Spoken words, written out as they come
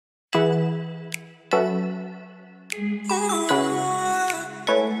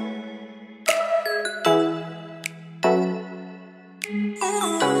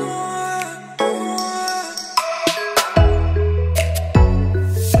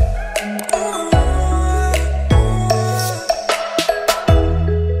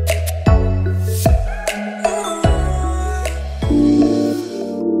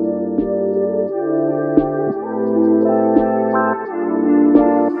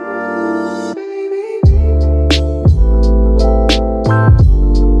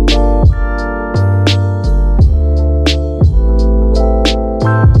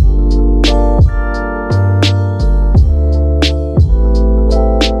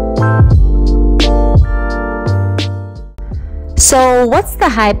So what's the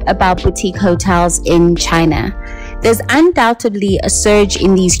hype about boutique hotels in China? There's undoubtedly a surge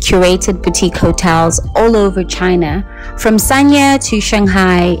in these curated boutique hotels all over China. From Sanya to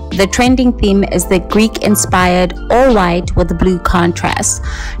Shanghai, the trending theme is the Greek-inspired all-white with the blue contrast.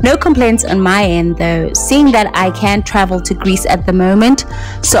 No complaints on my end though, seeing that I can't travel to Greece at the moment,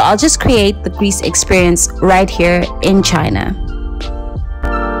 so I'll just create the Greece experience right here in China.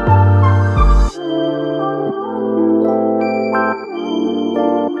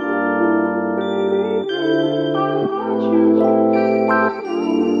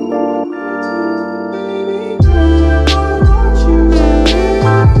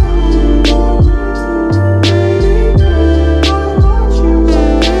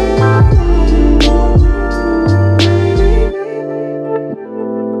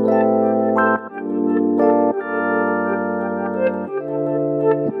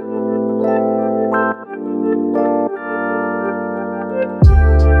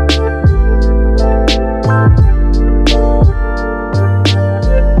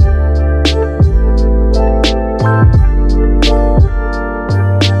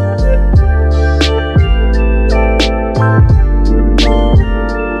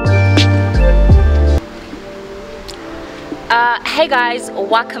 Hey guys,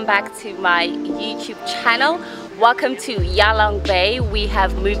 welcome back to my YouTube channel. Welcome to Yalong Bay. We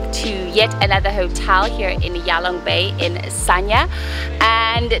have moved to yet another hotel here in Yalong Bay in Sanya,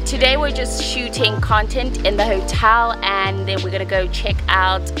 and today we're just shooting content in the hotel, and then we're gonna go check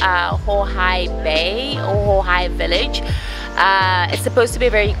out Hohai Bay or Hohai Village. It's supposed to be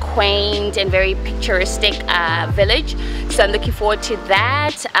a very quaint and very picturesque village, so I'm looking forward to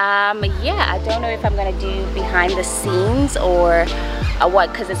that. Yeah, I don't know if I'm gonna do behind the scenes or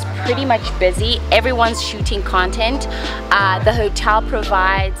what, because it's pretty much busy. Everyone's shooting content. The hotel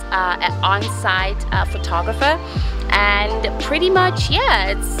provides an on-site photographer, and pretty much, yeah,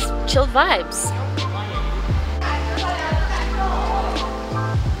 it's chill vibes.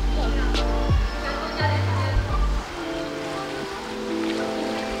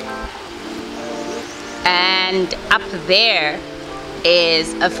 And up there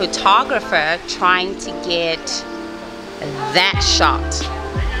is a photographer trying to get that shot.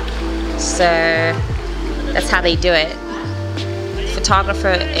 So that's how they do it.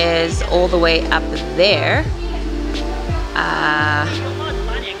 Photographer is all the way up there.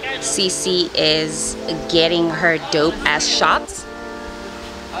 CC is getting her dope ass shots.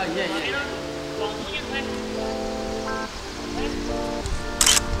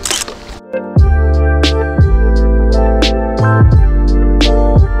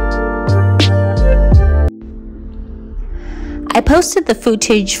 I posted the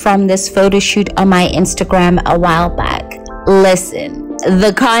footage from this photo shoot on my Instagram a while back. Listen,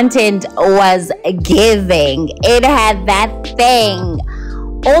 the content was giving. It had that thing.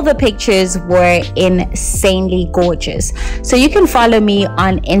 All the pictures were insanely gorgeous. So you can follow me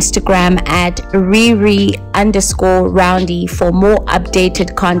on Instagram at Riri_Roundy for more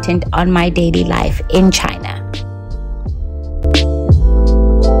updated content on my daily life in China.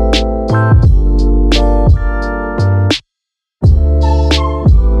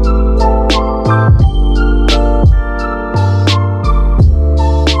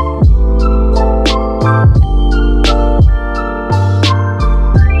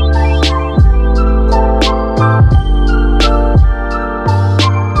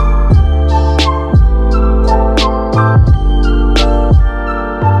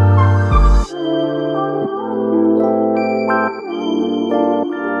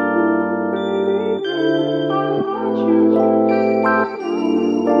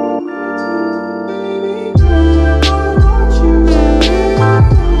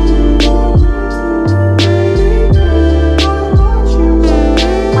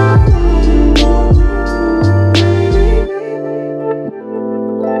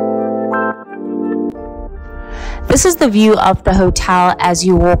 the view of the hotel as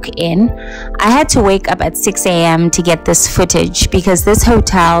you walk in. I had to wake up at 6 a.m. to get this footage because this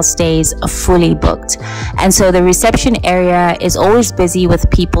hotel stays fully booked. And so the reception area is always busy with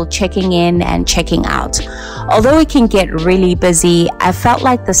people checking in and checking out. Although it can get really busy, I felt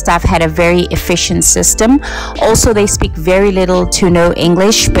like the staff had a very efficient system. Also, they speak very little to no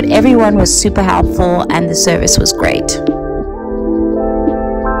English, but everyone was super helpful and the service was great.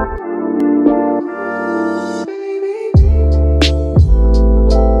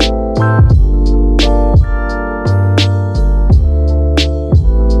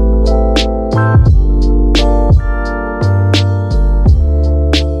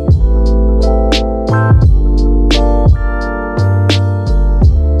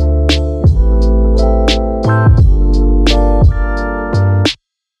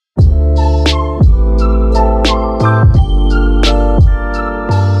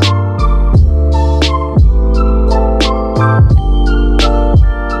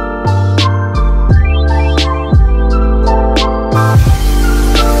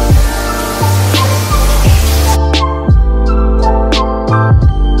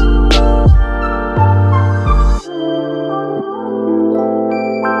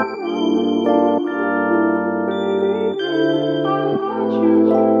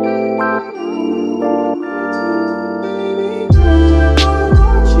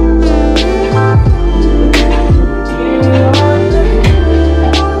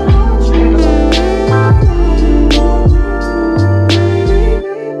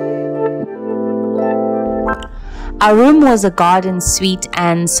 Our room was a garden suite,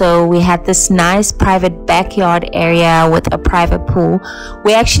 and so we had this nice private backyard area with a private pool.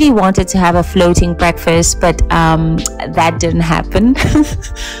 We actually wanted to have a floating breakfast, but that didn't happen.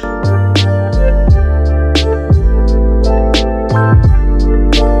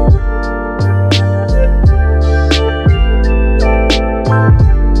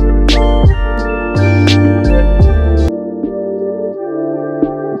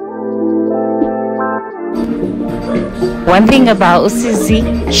 One thing about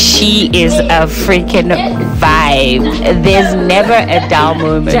Usuzi, she is a freaking vibe. There's never a dull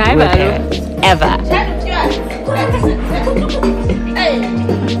moment with her, ever.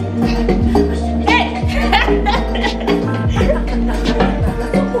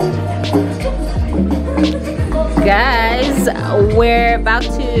 Guys, we're about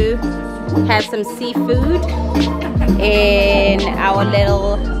to have some seafood in our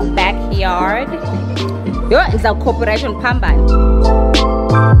little backyard. It's our corporation Pamban.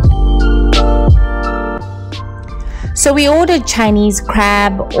 So we ordered Chinese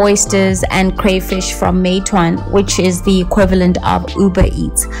crab, oysters and crayfish from Meituan, which is the equivalent of Uber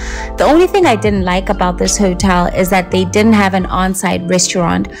Eats. The only thing I didn't like about this hotel is that they didn't have an on-site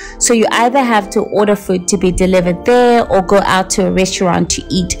restaurant. So you either have to order food to be delivered there or go out to a restaurant to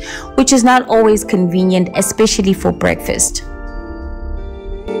eat, which is not always convenient, especially for breakfast.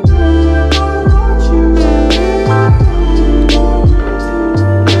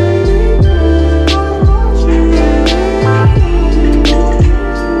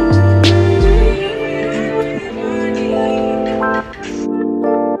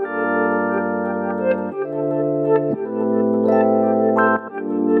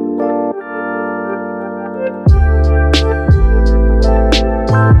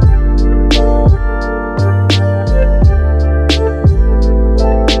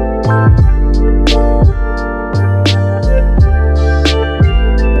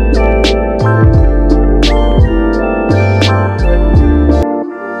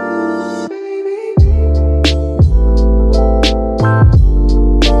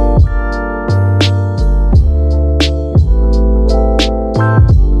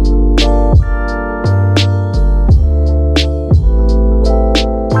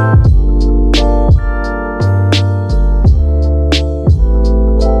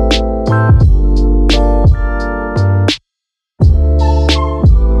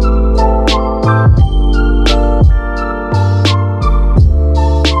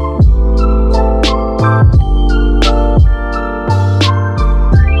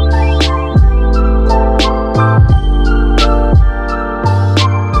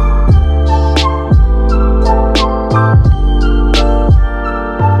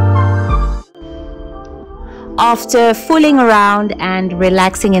 After fooling around and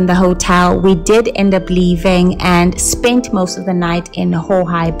relaxing in the hotel, we did end up leaving and spent most of the night in Ho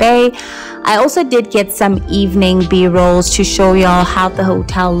Hai Bay. I also did get some evening B-rolls to show y'all how the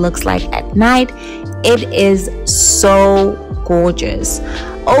hotel looks like at night. It is so gorgeous.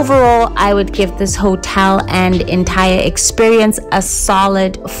 Overall, I would give this hotel and entire experience a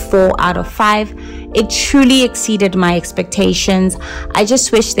solid 4 out of 5. It truly exceeded my expectations. I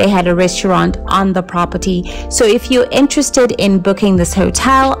just wish they had a restaurant on the property. So if you're interested in booking this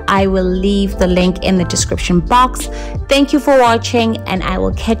hotel, I will leave the link in the description box. Thank you for watching, and I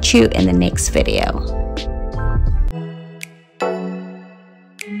will catch you in the next video.